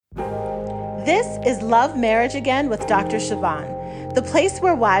This is Love Marriage Again with Dr. Siobhan, the place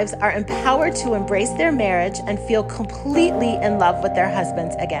where wives are empowered to embrace their marriage and feel completely in love with their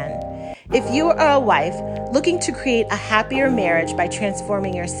husbands again. If you are a wife looking to create a happier marriage by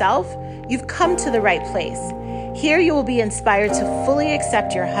transforming yourself, you've come to the right place. Here you will be inspired to fully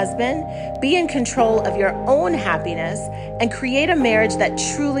accept your husband, be in control of your own happiness, and create a marriage that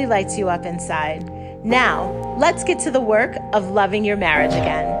truly lights you up inside. Now, let's get to the work of loving your marriage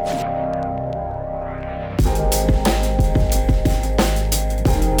again.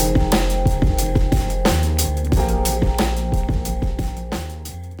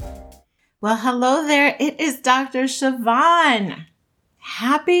 Well, hello there. It is Dr. Siobhan.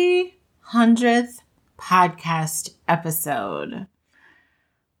 Happy 100th podcast episode.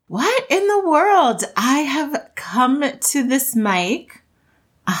 What in the world? I have come to this mic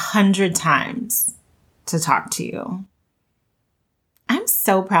 100 times to talk to you. I'm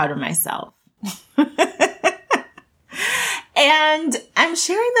so proud of myself. And I'm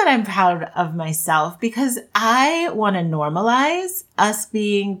sharing that I'm proud of myself because I want to normalize us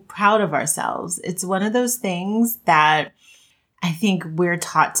being proud of ourselves. It's one of those things that I think we're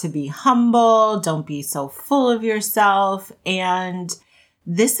taught to be humble, don't be so full of yourself. And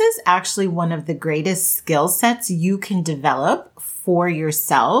this is actually one of the greatest skill sets you can develop for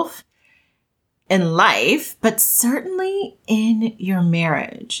yourself in life, but certainly in your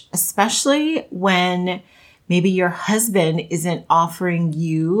marriage, especially when maybe your husband isn't offering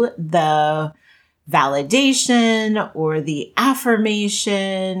you the validation or the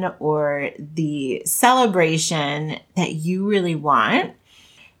affirmation or the celebration that you really want.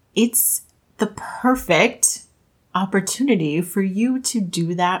 It's the perfect opportunity for you to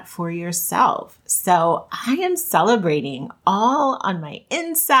do that for yourself. So I am celebrating all on my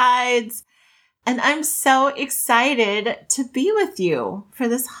insides, and I'm so excited to be with you for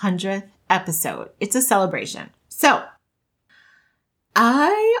this 100th episode. It's a celebration. So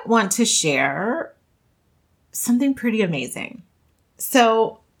I want to share something pretty amazing.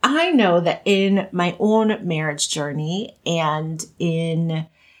 So I know that in my own marriage journey and in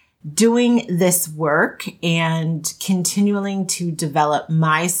doing this work and continuing to develop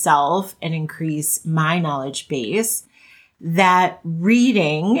myself and increase my knowledge base, that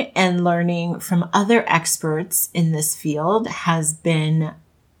reading and learning from other experts in this field has been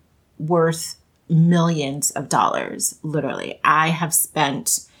worth millions of dollars. Literally, I have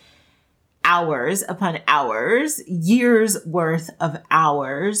spent hours upon hours, years worth of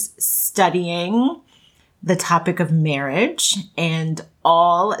hours studying the topic of marriage and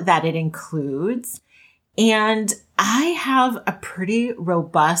all that it includes. And I have a pretty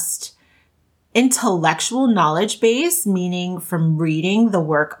robust intellectual knowledge base, meaning from reading the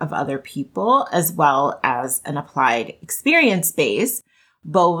work of other people, as well as an applied experience base,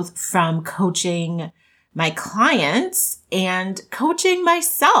 both from coaching my clients and coaching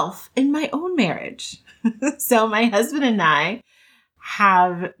myself in my own marriage. So my husband and I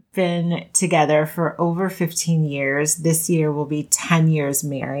have been together for over 15 years. This year will be 10 years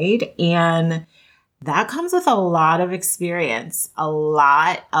married. And that comes with a lot of experience, a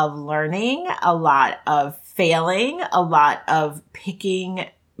lot of learning, a lot of failing, a lot of picking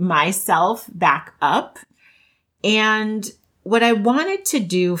myself back up. And what I wanted to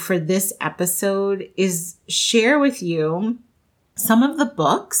do for this episode is share with you some of the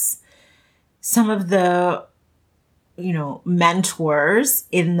books, some of the, mentors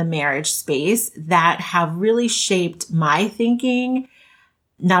in the marriage space that have really shaped my thinking,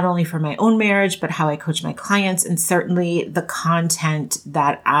 not only for my own marriage, but how I coach my clients, and certainly the content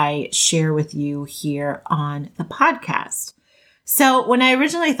that I share with you here on the podcast. So when I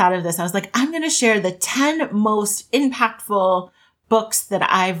originally thought of this, I was like, I'm going to share the 10 most impactful books that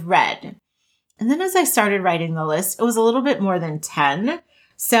I've read. And then as I started writing the list, it was a little bit more than 10.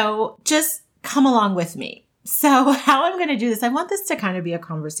 So just come along with me. So how I'm going to do this, I want this to kind of be a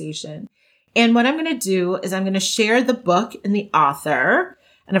conversation. And what I'm going to do is I'm going to share the book and the author,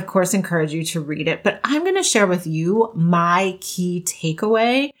 and of course, encourage you to read it. But I'm going to share with you my key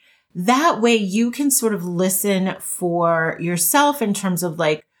takeaway. That way you can sort of listen for yourself in terms of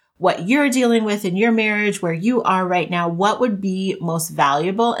like what you're dealing with in your marriage, where you are right now, what would be most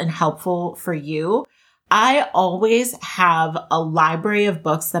valuable and helpful for you. I always have a library of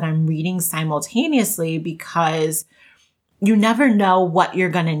books that I'm reading simultaneously because you never know what you're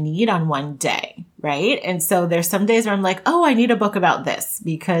going to need on one day, right? And so there's some days where I'm like, oh, I need a book about this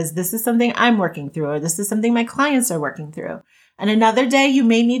because this is something I'm working through, or this is something my clients are working through. And another day you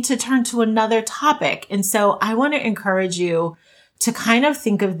may need to turn to another topic. And so I want to encourage you to kind of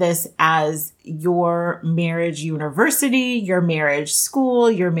think of this as your marriage university, your marriage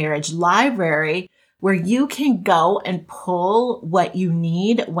school, your marriage library, where you can go and pull what you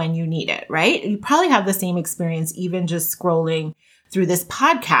need when you need it, right? You probably have the same experience even just scrolling through this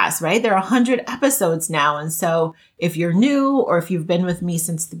podcast, right? There are 100 episodes now. And so if you're new or if you've been with me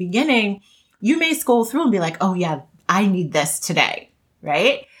since the beginning, you may scroll through and be like, oh yeah, I need this today,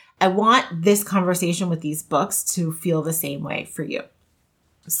 right? I want this conversation with these books to feel the same way for you.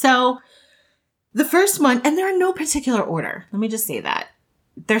 So the first one, and they're in no particular order. Let me just say that.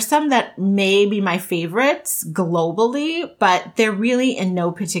 There's some that may be my favorites globally, but they're really in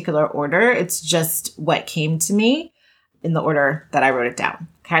no particular order. It's just what came to me in the order that I wrote it down.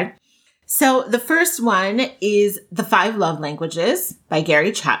 Okay. So the first one is The 5 Love Languages by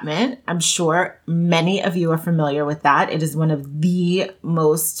Gary Chapman. I'm sure many of you are familiar with that. It is one of the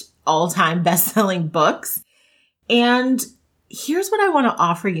most all-time best-selling books. And here's what I want to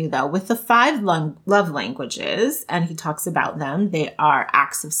offer you though. With the 5 love languages, and he talks about them, they are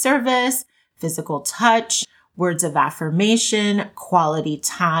acts of service, physical touch, words of affirmation, quality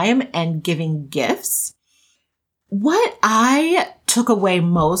time, and giving gifts. What I took away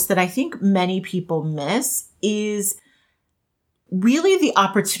most that I think many people miss is really the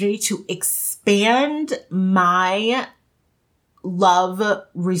opportunity to expand my love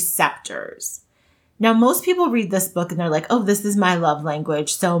receptors. Now, most people read this book and they're like, oh, this is my love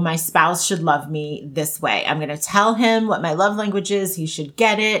language, so my spouse should love me this way. I'm going to tell him what my love language is. He should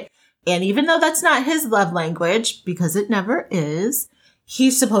get it. And even though that's not his love language, because it never is,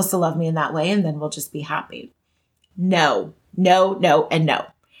 he's supposed to love me in that way, and then we'll just be happy. No, no, no, and no.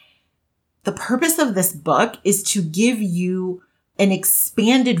 The purpose of this book is to give you an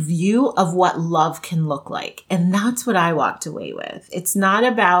expanded view of what love can look like. And that's what I walked away with. It's not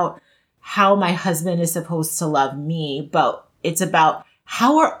about how my husband is supposed to love me, but it's about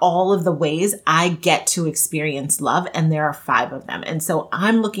how are all of the ways I get to experience love. And there are 5 of them. And so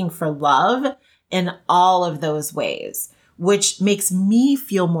I'm looking for love in all of those ways, which makes me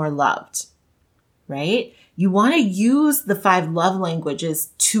feel more loved, right? You want to use the 5 love languages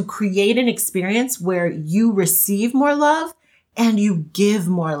to create an experience where you receive more love and you give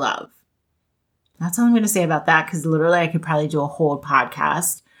more love. That's all I'm going to say about that, because literally I could probably do a whole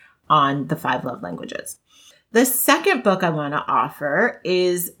podcast on the 5 love languages. The second book I want to offer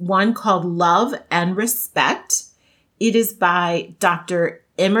is one called Love and Respect. It is by Dr.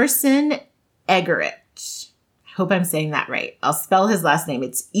 Emerson Eggerichs. I hope I'm saying that right. I'll spell his last name.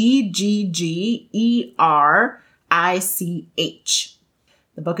 It's Eggerichh.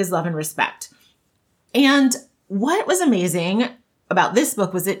 The book is Love and Respect. And what was amazing about this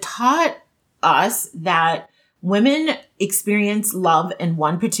book was it taught us that women experience love in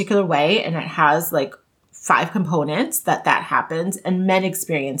one particular way, and it has like 5 components that happens, and men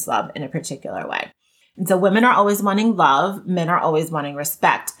experience love in a particular way. And so women are always wanting love, men are always wanting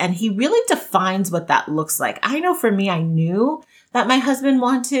respect. And he really defines what that looks like. I know for me, I knew that my husband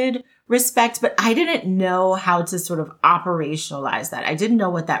wanted respect, but I didn't know how to sort of operationalize that. I didn't know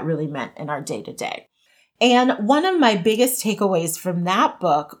what that really meant in our day-to-day. And one of my biggest takeaways from that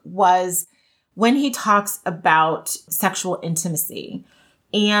book was when he talks about sexual intimacy.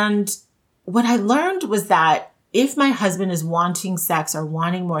 And what I learned was that if my husband is wanting sex or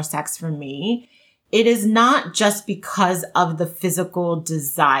wanting more sex from me, it is not just because of the physical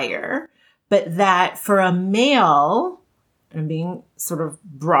desire, but that for a male, and I'm being sort of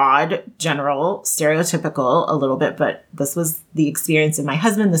broad, general, stereotypical a little bit, but this was the experience of my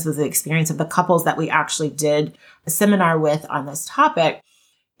husband. This was the experience of the couples that we actually did a seminar with on this topic,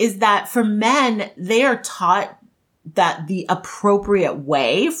 is that for men, they are taught that the appropriate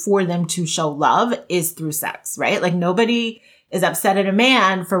way for them to show love is through sex, right? Like nobody is upset at a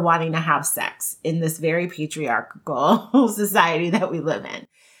man for wanting to have sex in this very patriarchal society that we live in.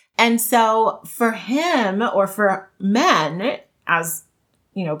 And so for him, or for men, as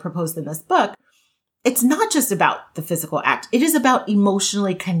you know, proposed in this book, it's not just about the physical act. It is about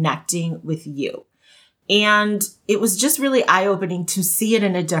emotionally connecting with you. And it was just really eye-opening to see it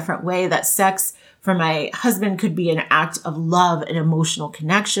in a different way, that sex for my husband could be an act of love and emotional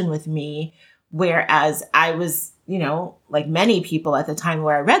connection with me. Whereas I was, you know, like many people at the time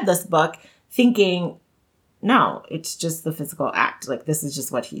where I read this book, thinking, no, it's just the physical act. Like, this is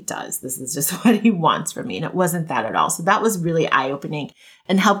just what he does. This is just what he wants from me. And it wasn't that at all. So that was really eye-opening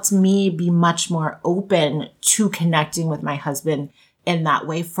and helped me be much more open to connecting with my husband in that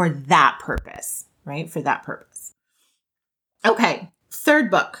way for that purpose, right? For that purpose. Okay.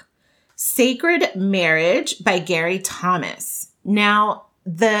 Third book, Sacred Marriage by Gary Thomas. Now,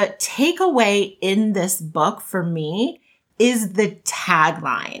 the takeaway in this book for me is the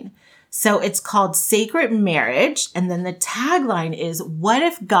tagline. So it's called Sacred Marriage. And then the tagline is, what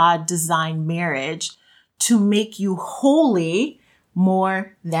if God designed marriage to make you holy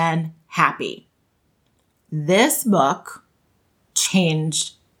more than happy? This book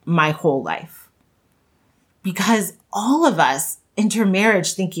changed my whole life, because all of us enter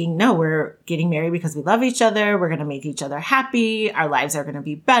marriage thinking, no, we're getting married because we love each other. We're going to make each other happy. Our lives are going to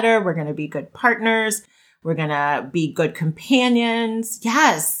be better. We're going to be good partners. We're going to be good companions.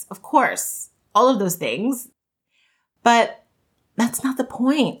 Yes, of course, all of those things. But that's not the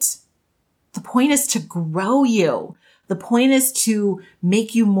point. The point is to grow you. The point is to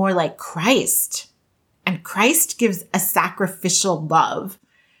make you more like Christ. And Christ gives a sacrificial love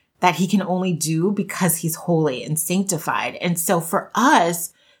that he can only do because he's holy and sanctified. And so for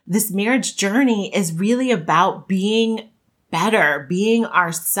us, this marriage journey is really about being better, being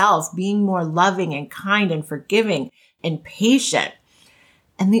ourselves, being more loving and kind and forgiving and patient.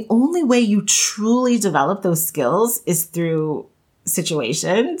 And the only way you truly develop those skills is through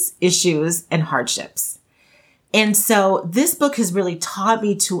situations, issues, and hardships. And so this book has really taught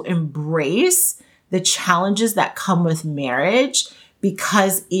me to embrace the challenges that come with marriage,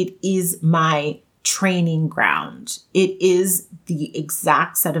 because it is my training ground. It is the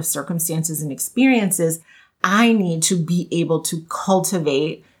exact set of circumstances and experiences I need to be able to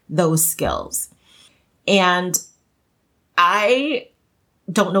cultivate those skills. And I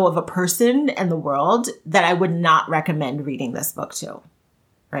don't know of a person in the world that I would not recommend reading this book to,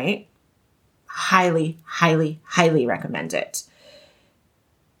 right? Highly, highly, highly recommend it.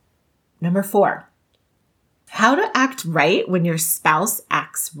 Number 4. How to act right when your spouse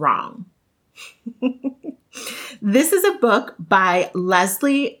acts wrong. This is a book by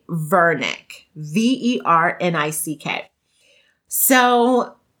Leslie Vernick, Vernick.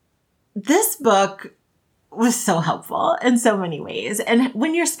 So this book was so helpful in so many ways. And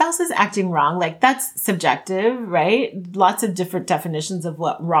when your spouse is acting wrong, like, that's subjective, right? Lots of different definitions of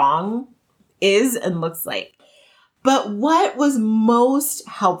what wrong is and looks like. But what was most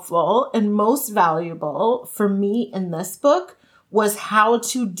helpful and most valuable for me in this book was how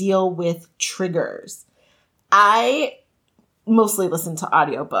to deal with triggers. I mostly listen to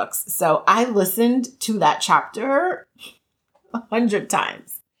audiobooks, so I listened to that chapter 100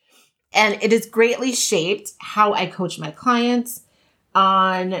 times. And it has greatly shaped how I coach my clients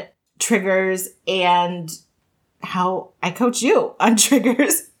on triggers and how I coach you on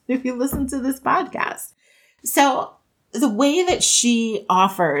triggers if you listen to this podcast. So the way that she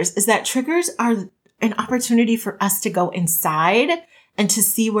offers is that triggers are an opportunity for us to go inside and to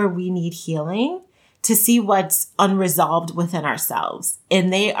see where we need healing, to see what's unresolved within ourselves.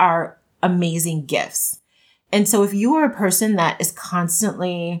 And they are amazing gifts. And so if you are a person that is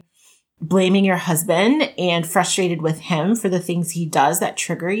constantly blaming your husband and frustrated with him for the things he does that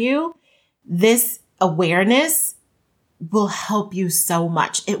trigger you, this awareness will help you so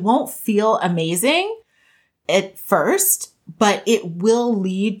much. It won't feel amazing at first, but it will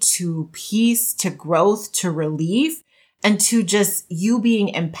lead to peace, to growth, to relief, and to just you being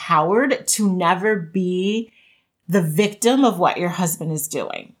empowered to never be the victim of what your husband is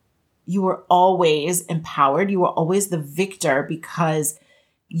doing. You are always empowered. You are always the victor, because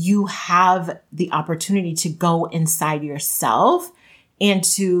you have the opportunity to go inside yourself and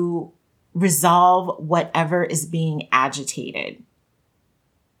to resolve whatever is being agitated.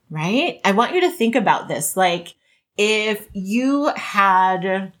 Right? I want you to think about this. Like, if you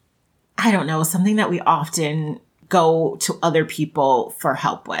had, I don't know, something that we often go to other people for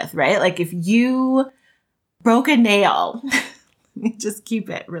help with, right? Like if you broke a nail, let me just keep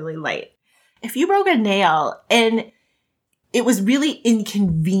it really light. If you broke a nail and it was really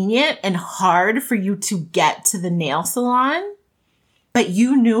inconvenient and hard for you to get to the nail salon, but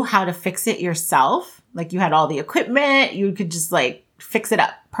you knew how to fix it yourself, like you had all the equipment, you could just like fix it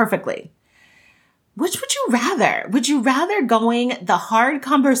up perfectly. Which would you rather? Would you rather going the hard,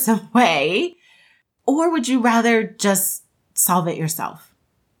 cumbersome way, or would you rather just solve it yourself?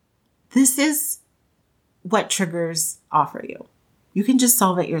 This is what triggers offer you. You can just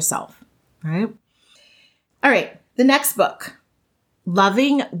solve it yourself, right? All right. The next book,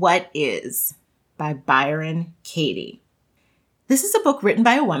 Loving What Is by Byron Katie. This is a book written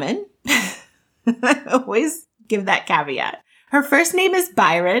by a woman. I always give that caveat. Her first name is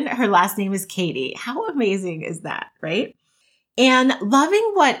Byron. Her last name is Katie. How amazing is that, right? And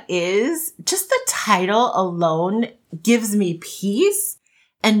Loving What Is, just the title alone gives me peace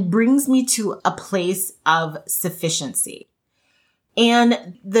and brings me to a place of sufficiency.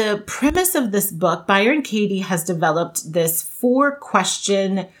 And the premise of this book, Byron Katie has developed this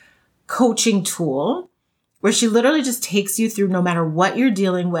 4-question coaching tool where she literally just takes you through, no matter what you're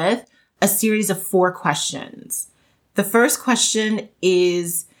dealing with, a series of 4 questions. The first question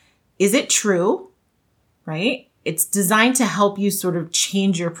is it true? Right? It's designed to help you sort of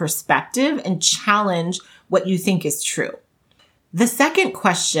change your perspective and challenge what you think is true. The second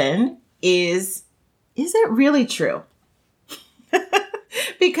question is it really true?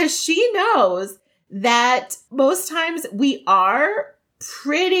 Because she knows that most times we are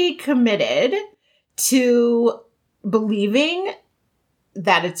pretty committed to believing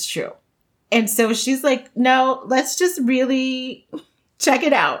that it's true. And so she's like, no, let's just really check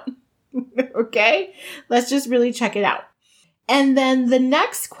it out. Okay? Let's just really check it out. And then the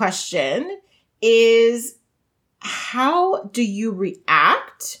next question is, how do you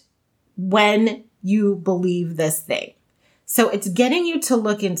react when you believe this thing? So it's getting you to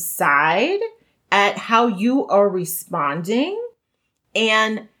look inside at how you are responding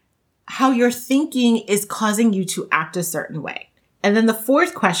and how your thinking is causing you to act a certain way. And then the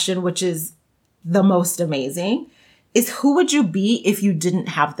fourth question, which is the most amazing, is who would you be if you didn't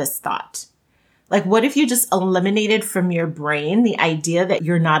have this thought? Like, what if you just eliminated from your brain the idea that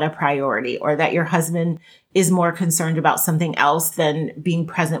you're not a priority or that your husband is more concerned about something else than being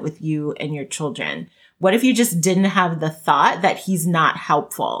present with you and your children? What if you just didn't have the thought that he's not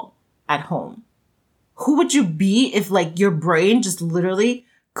helpful at home? Who would you be if like your brain just literally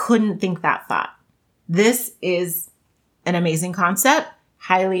couldn't think that thought? This is an amazing concept.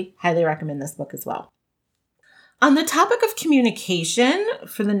 Highly, highly recommend this book as well. On the topic of communication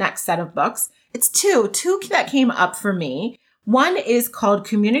for the next set of books, it's two that came up for me. One is called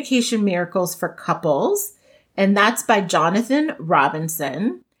Communication Miracles for Couples, and that's by Jonathan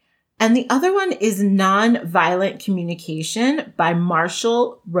Robinson. And the other one is Nonviolent Communication by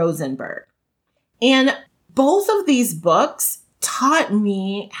Marshall Rosenberg. And both of these books taught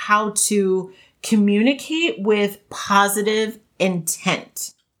me how to communicate with positive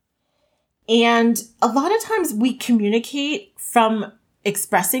intent. And a lot of times we communicate from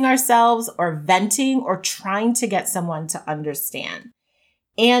expressing ourselves or venting or trying to get someone to understand.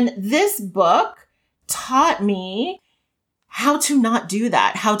 And this book taught me how to not do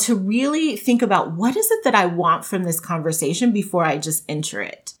that, how to really think about what is it that I want from this conversation before I just enter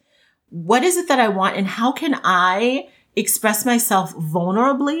it. What is it that I want and how can I express myself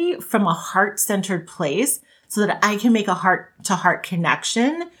vulnerably from a heart-centered place so that I can make a heart-to-heart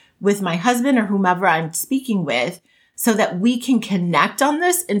connection with my husband or whomever I'm speaking with so that we can connect on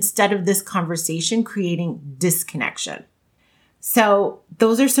this instead of this conversation creating disconnection. So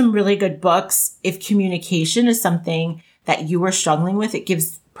those are some really good books. If communication is something that you are struggling with, it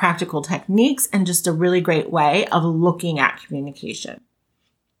gives practical techniques and just a really great way of looking at communication.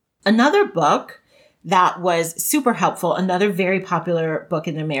 Another book that was super helpful, another very popular book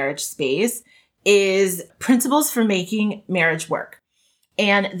in the marriage space, is Principles for Making Marriage Work.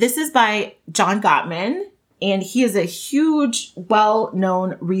 And this is by John Gottman. And he is a huge,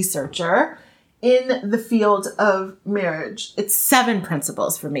 well-known researcher in the field of marriage. It's 7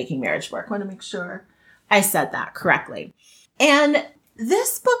 principles for making marriage work. I want to make sure I said that correctly. And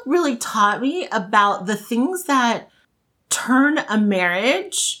this book really taught me about the things that turn a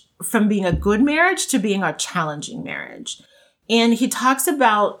marriage from being a good marriage to being a challenging marriage. And he talks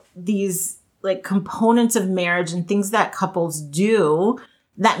about these like components of marriage and things that couples do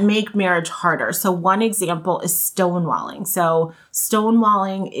that make marriage harder. So one example is stonewalling. So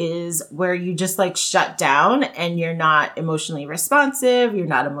stonewalling is where you just like shut down and you're not emotionally responsive. You're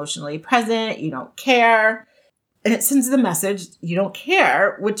not emotionally present. You don't care. And it sends the message you don't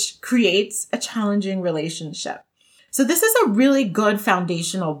care, which creates a challenging relationship. So this is a really good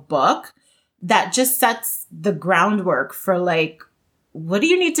foundational book that just sets the groundwork for like, what do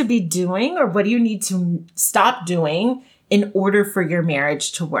you need to be doing or what do you need to stop doing in order for your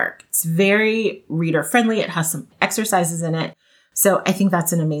marriage to work? It's very reader friendly. It has some exercises in it. So I think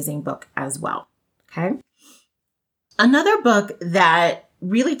that's an amazing book as well. Okay. Another book that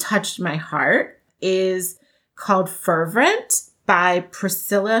really touched my heart is called Fervent by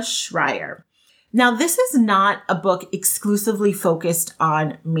Priscilla Shirer. Now, this is not a book exclusively focused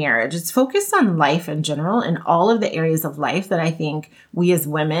on marriage. It's focused on life in general and all of the areas of life that I think we as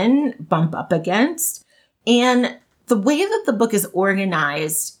women bump up against. And the way that the book is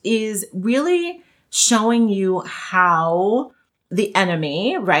organized is really showing you how the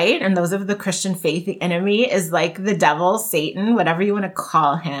enemy, right? And those of the Christian faith, the enemy is like the devil, Satan, whatever you want to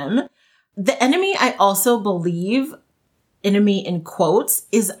call him. The enemy, I also believe, enemy in quotes,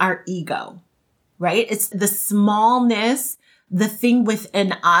 is our ego, right? It's the smallness, the thing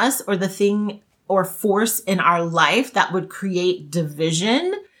within us or the thing or force in our life that would create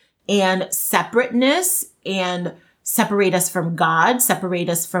division and separateness and separate us from God, separate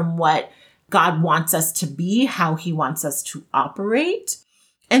us from what God wants us to be, how he wants us to operate.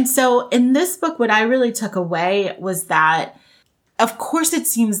 And so in this book, what I really took away was that, of course, it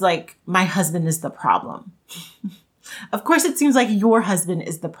seems like my husband is the problem. Of course, it seems like your husband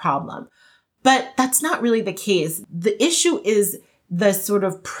is the problem, but that's not really the case. The issue is the sort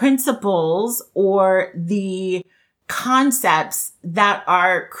of principles or the concepts that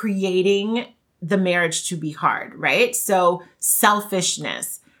are creating the marriage to be hard, right? So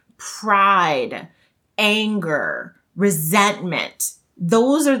selfishness, pride, anger, resentment,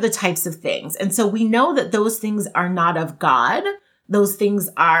 those are the types of things. And so we know that those things are not of God. Those things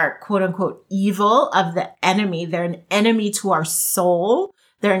are quote unquote evil of the enemy. They're an enemy to our soul.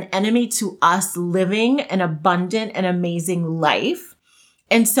 They're an enemy to us living an abundant and amazing life.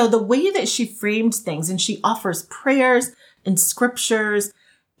 And so the way that she framed things, and she offers prayers and scriptures,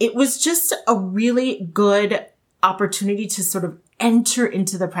 it was just a really good opportunity to sort of enter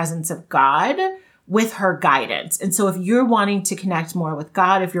into the presence of God with her guidance. And so if you're wanting to connect more with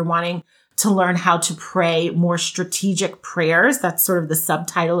God, if you're wanting to learn how to pray more strategic prayers, that's sort of the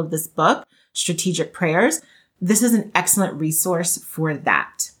subtitle of this book, Strategic Prayers, this is an excellent resource for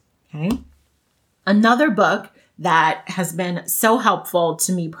that. Okay. Another book that has been so helpful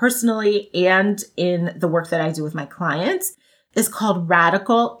to me personally and in the work that I do with my clients is called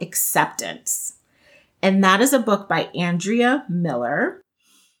Radical Acceptance. And that is a book by Andrea Miller.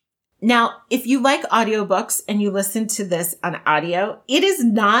 Now, if you like audiobooks and you listen to this on audio, it is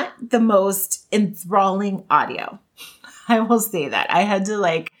not the most enthralling audio. I will say that. I had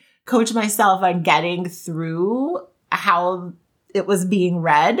to coach myself on getting through how it was being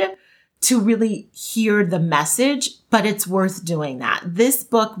read to really hear the message, but it's worth doing that. This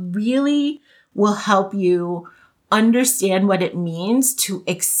book really will help you understand what it means to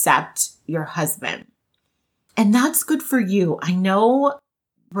accept your husband. And that's good for you. I know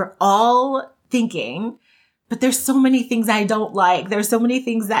we're all thinking, but there's so many things I don't like. There's so many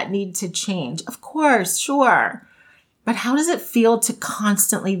things that need to change. Of course, sure. But how does it feel to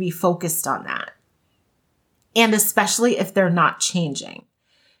constantly be focused on that? And especially if they're not changing.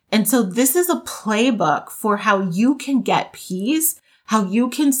 And so this is a playbook for how you can get peace, how you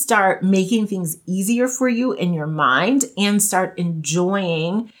can start making things easier for you in your mind and start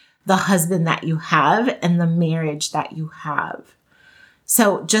enjoying the husband that you have and the marriage that you have.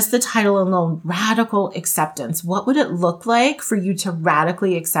 So just the title alone, Radical Acceptance. What would it look like for you to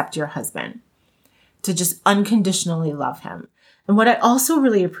radically accept your husband? To just unconditionally love him. And what I also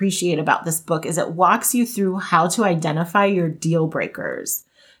really appreciate about this book is it walks you through how to identify your deal breakers.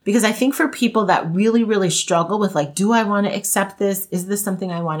 Because I think for people that really, really struggle with do I want to accept this? Is this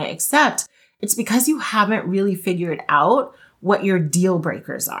something I want to accept? It's because you haven't really figured out what your deal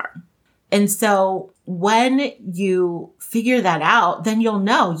breakers are. And so when you figure that out, then you'll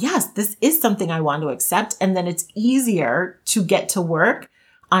know, yes, this is something I want to accept. And then it's easier to get to work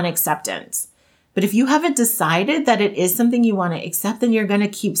on acceptance. But if you haven't decided that it is something you want to accept, then you're going to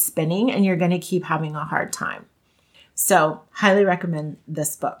keep spinning and you're going to keep having a hard time. So highly recommend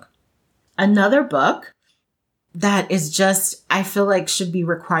this book. Another book that is just, I feel like should be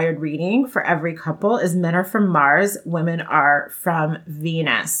required reading for every couple is Men Are From Mars, Women Are From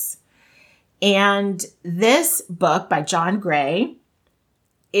Venus. And this book by John Gray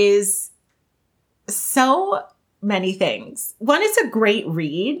is so many things. One, it's a great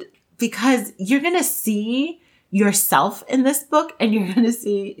read because you're going to see yourself in this book and you're going to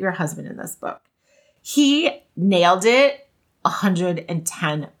see your husband in this book. He nailed it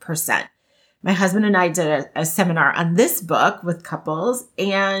 110%. My husband and I did a seminar on this book with couples,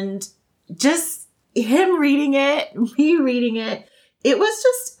 and just him reading it, me reading it, it was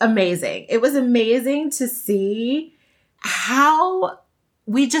just amazing. It was amazing to see how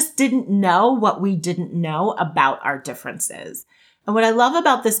we just didn't know what we didn't know about our differences. And what I love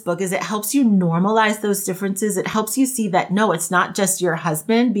about this book is it helps you normalize those differences. It helps you see that, no, it's not just your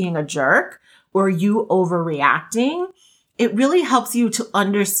husband being a jerk or you overreacting. It really helps you to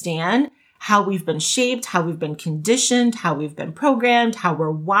understand how we've been shaped, how we've been conditioned, how we've been programmed, how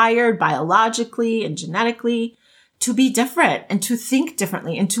we're wired biologically and genetically to be different and to think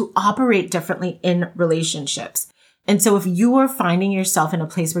differently and to operate differently in relationships. And so if you are finding yourself in a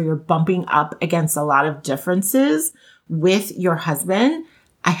place where you're bumping up against a lot of differences with your husband,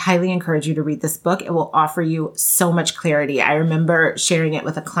 I highly encourage you to read this book. It will offer you so much clarity. I remember sharing it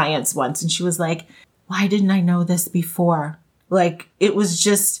with a client once and she was like, why didn't I know this before? It was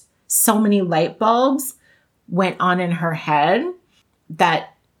just so many light bulbs went on in her head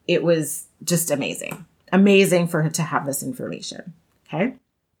that it was just amazing. Amazing for her to have this information. Okay.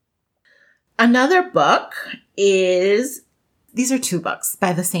 Another book is, these are two books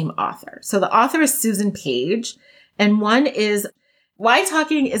by the same author. So the author is Susan Page, and one is Why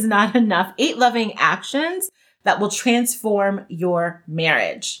Talking Is Not Enough, 8 Loving Actions That Will Transform Your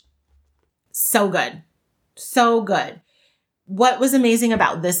Marriage. So good. So good. What was amazing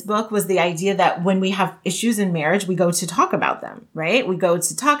about this book was the idea that when we have issues in marriage, we go to talk about them, right? We go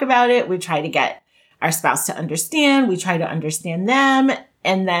to talk about it. We try to get our spouse to understand. We try to understand them.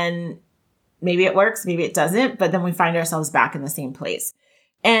 And then maybe it works, maybe it doesn't, but then we find ourselves back in the same place.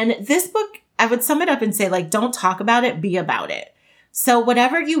 And this book, I would sum it up and say, like, don't talk about it, be about it. So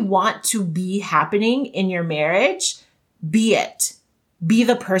whatever you want to be happening in your marriage, be it. Be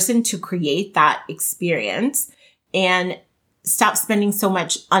the person to create that experience, and stop spending so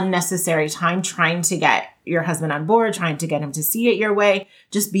much unnecessary time trying to get your husband on board, trying to get him to see it your way.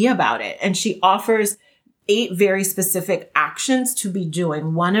 Just be about it. And she offers 8 very specific actions to be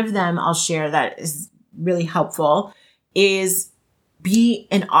doing. One of them I'll share that is really helpful is be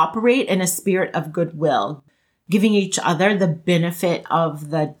and operate in a spirit of goodwill, giving each other the benefit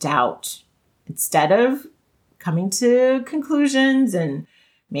of the doubt instead of coming to conclusions and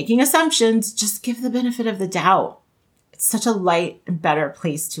making assumptions. Just give the benefit of the doubt. It's such a light and better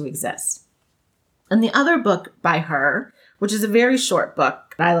place to exist. And the other book by her, which is a very short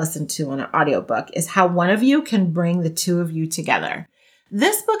book that I listened to on an audiobook, is How One of You Can Bring the Two of You Together.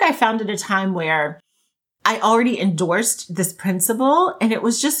 This book I found at a time where I already endorsed this principle, and it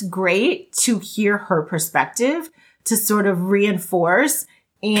was just great to hear her perspective to sort of reinforce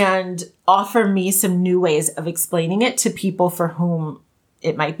and offer me some new ways of explaining it to people for whom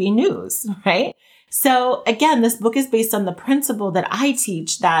it might be news, right? So again, this book is based on the principle that I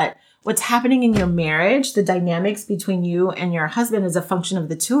teach, that what's happening in your marriage, the dynamics between you and your husband, is a function of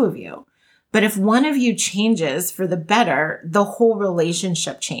the two of you. But if one of you changes for the better, the whole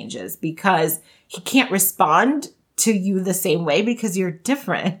relationship changes, because he can't respond to you the same way because you're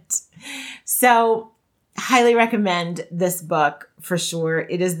different. So highly recommend this book for sure.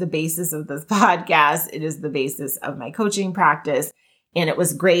 It is the basis of this podcast. It is the basis of my coaching practice. And it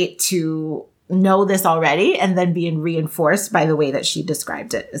was great to know this already and then being reinforced by the way that she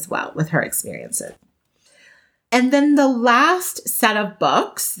described it as well with her experiences. And then the last set of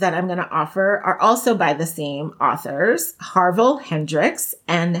books that I'm going to offer are also by the same authors, Harville Hendrix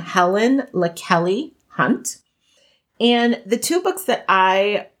and Helen LaKelly Hunt. And the two books that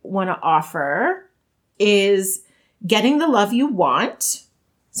I want to offer is Getting the Love You Want.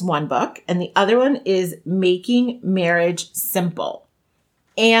 It's one book. And the other one is Making Marriage Simple.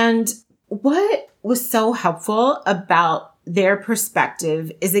 And what was so helpful about their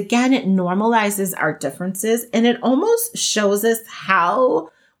perspective is, again, it normalizes our differences, and it almost shows us how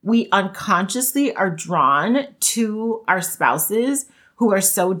we unconsciously are drawn to our spouses who are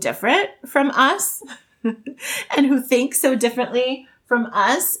so different from us and who think so differently from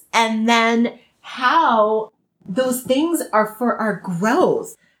us, and then how those things are for our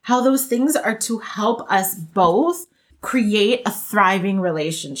growth, how those things are to help us both create a thriving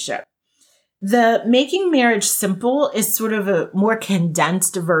relationship. The Making Marriage Simple is sort of a more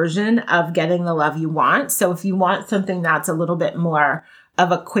condensed version of Getting the Love You Want. So if you want something that's a little bit more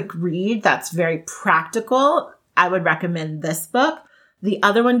of a quick read, that's very practical, I would recommend this book. The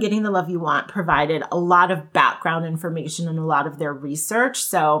other one, Getting the Love You Want, provided a lot of background information and a lot of their research.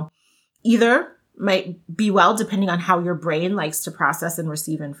 So either might be well, depending on how your brain likes to process and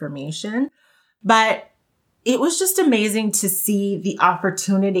receive information. But it was just amazing to see the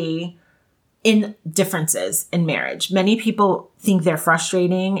opportunity in differences in marriage. Many people think they're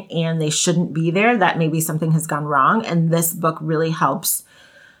frustrating and they shouldn't be there, that maybe something has gone wrong. And this book really helps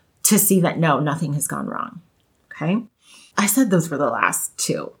to see that no, nothing has gone wrong. Okay. I said those were the last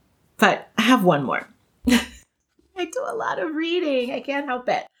two, but I have one more. I do a lot of reading. I can't help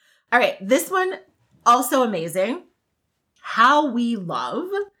it. All right. This one, also amazing. How We Love.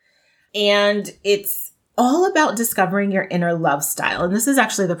 And it's all about discovering your inner love style. And this is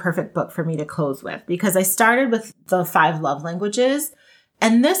actually the perfect book for me to close with, because I started with the 5 love languages.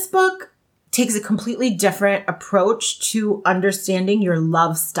 And this book takes a completely different approach to understanding your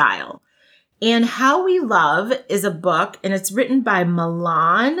love style. And How We Love is a book, and it's written by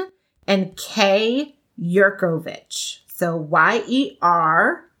Milan and Kay Yerkovich. So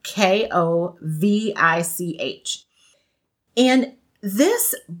Yerkovich. And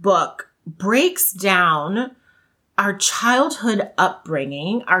this book breaks down our childhood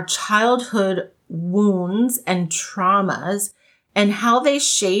upbringing, our childhood wounds and traumas, and how they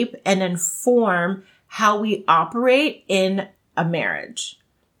shape and inform how we operate in a marriage.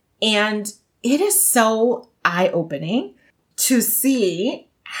 And it is so eye-opening to see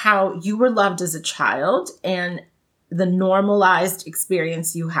how you were loved as a child and the normalized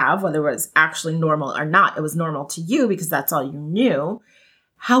experience you have, whether it was actually normal or not, it was normal to you because that's all you knew,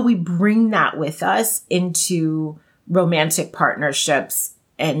 how we bring that with us into romantic partnerships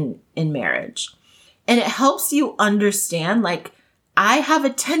and in marriage. And it helps you understand, like, I have a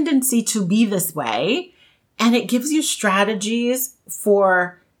tendency to be this way, and it gives you strategies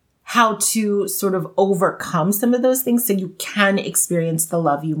for how to sort of overcome some of those things so you can experience the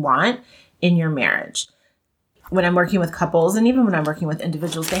love you want in your marriage. When I'm working with couples and even when I'm working with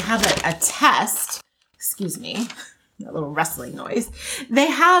individuals, they have a test, excuse me, that little rustling noise. They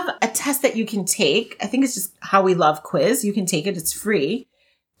have a test that you can take. I think it's just How We Love quiz. You can take it. It's free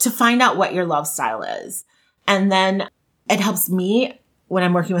to find out what your love style is. And then it helps me when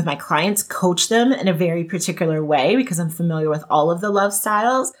I'm working with my clients, coach them in a very particular way because I'm familiar with all of the love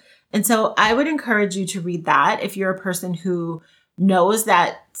styles. And so I would encourage you to read that if you're a person who knows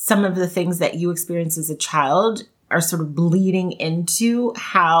that some of the things that you experienced as a child are sort of bleeding into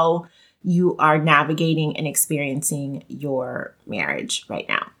how you are navigating and experiencing your marriage right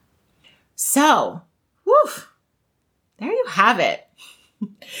now. So, there you have it.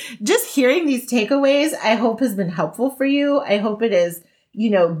 Just hearing these takeaways, I hope has been helpful for you. I hope it is,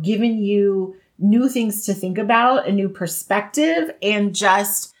 given you new things to think about, a new perspective, and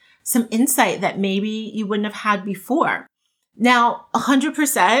just some insight that maybe you wouldn't have had before. Now,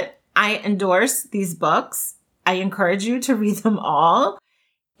 100%, I endorse these books. I encourage you to read them all.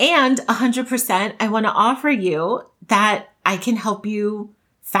 And 100%, I want to offer you that I can help you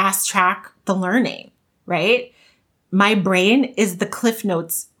fast track the learning, right? My brain is the Cliff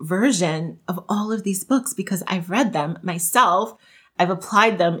Notes version of all of these books because I've read them myself. I've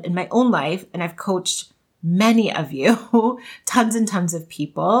applied them in my own life, and I've coached many of you, tons and tons of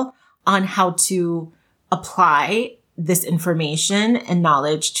people, on how to apply this information and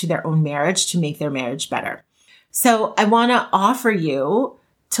knowledge to their own marriage to make their marriage better. So I want to offer you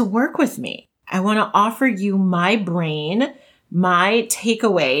to work with me. I want to offer you my brain, my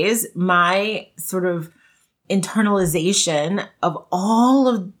takeaways, my sort of internalization of all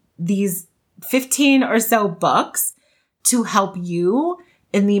of these 15 or so books to help you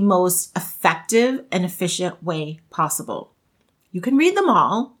in the most effective and efficient way possible. You can read them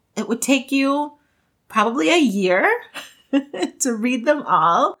all. It would take you probably a year to read them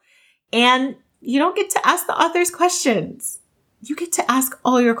all. And you don't get to ask the authors questions. You get to ask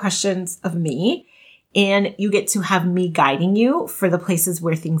all your questions of me, and you get to have me guiding you for the places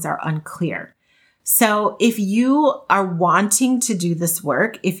where things are unclear. So if you are wanting to do this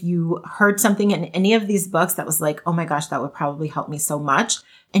work, if you heard something in any of these books that was like, oh my gosh, that would probably help me so much,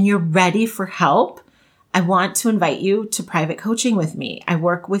 and you're ready for help, I want to invite you to private coaching with me. I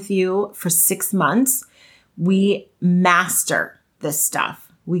work with you for 6 months. We master this stuff.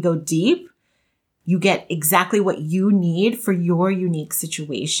 We go deep. You get exactly what you need for your unique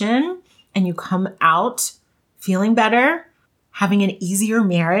situation, and you come out feeling better, having an easier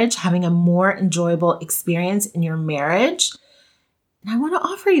marriage, having a more enjoyable experience in your marriage. And I want to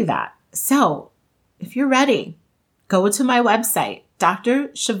offer you that. So if you're ready, go to my website,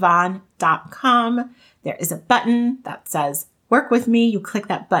 drsiobhan.com. There is a button that says work with me. You click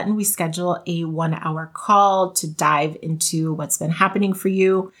that button. We schedule a 1-hour call to dive into what's been happening for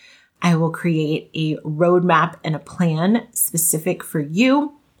you. I will create a roadmap and a plan specific for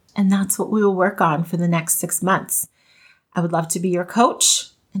you. And that's what we will work on for the next 6 months. I would love to be your coach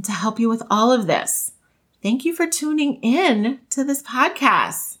and to help you with all of this. Thank you for tuning in to this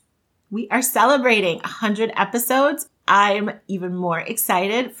podcast. We are celebrating 100 episodes. I'm even more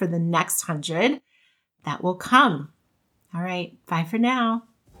excited for the next 100 that will come. All right, bye for now.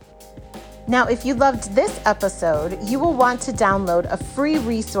 Now, if you loved this episode, you will want to download a free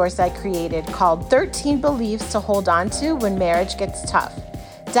resource I created called 13 Beliefs to Hold On to When Marriage Gets Tough.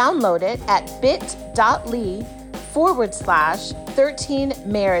 Download it at bit.ly/13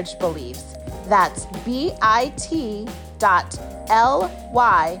 marriage beliefs. That's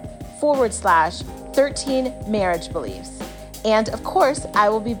bit.ly/13 marriage beliefs. And of course, I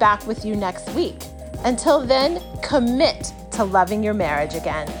will be back with you next week. Until then, commit to loving your marriage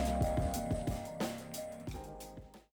again.